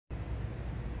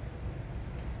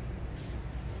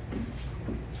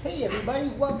Hey everybody,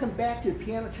 welcome back to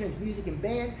Piano Trends Music and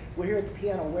Band. We're here at the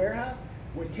Piano Warehouse.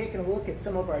 We're taking a look at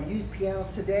some of our used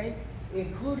pianos today,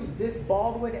 including this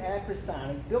Baldwin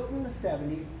Piano, built in the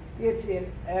 70s. It's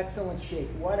in excellent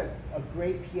shape. What a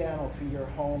great piano for your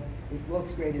home. It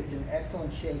looks great. It's in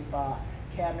excellent shape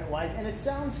cabinet-wise, and it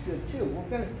sounds good too.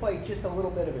 We're going to play just a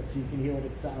little bit of it so you can hear what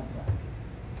it sounds like.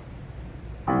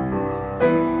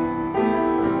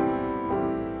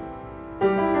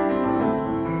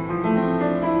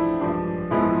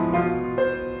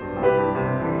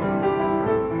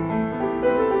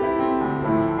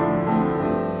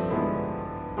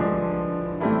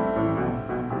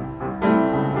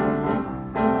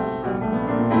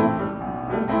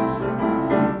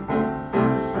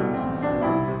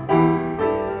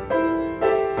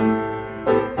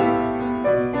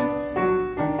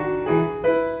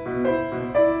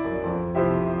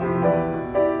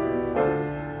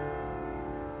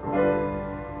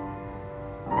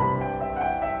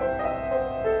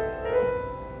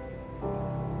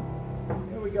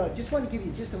 Just want to give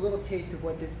you just a little taste of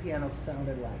what this piano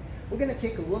sounded like. We're going to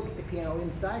take a look at the piano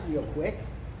inside real quick.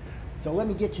 So let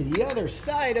me get you the other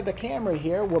side of the camera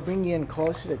here. We'll bring you in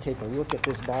closer to take a look at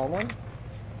this Baldwin.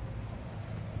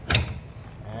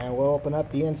 And we'll open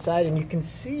up the inside and you can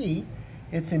see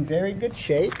it's in very good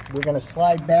shape. We're going to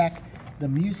slide back the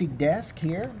music desk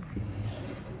here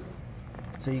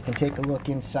so you can take a look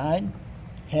inside.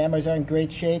 Hammers are in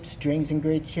great shape, strings in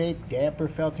great shape, damper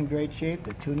felts in great shape,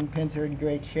 the tuning pins are in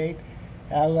great shape.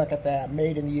 Look at that,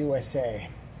 made in the USA.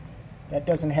 That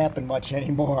doesn't happen much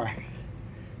anymore.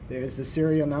 There's the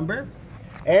serial number.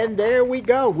 And there we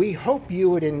go. We hope you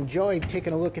would enjoy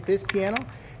taking a look at this piano.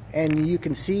 And you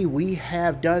can see we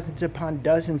have dozens upon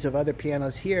dozens of other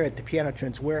pianos here at the Piano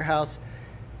Trends Warehouse,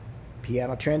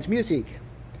 Piano Trends Music.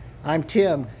 I'm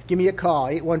Tim. Give me a call,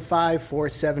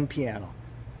 815-47-PIANO.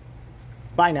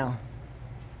 Bye now.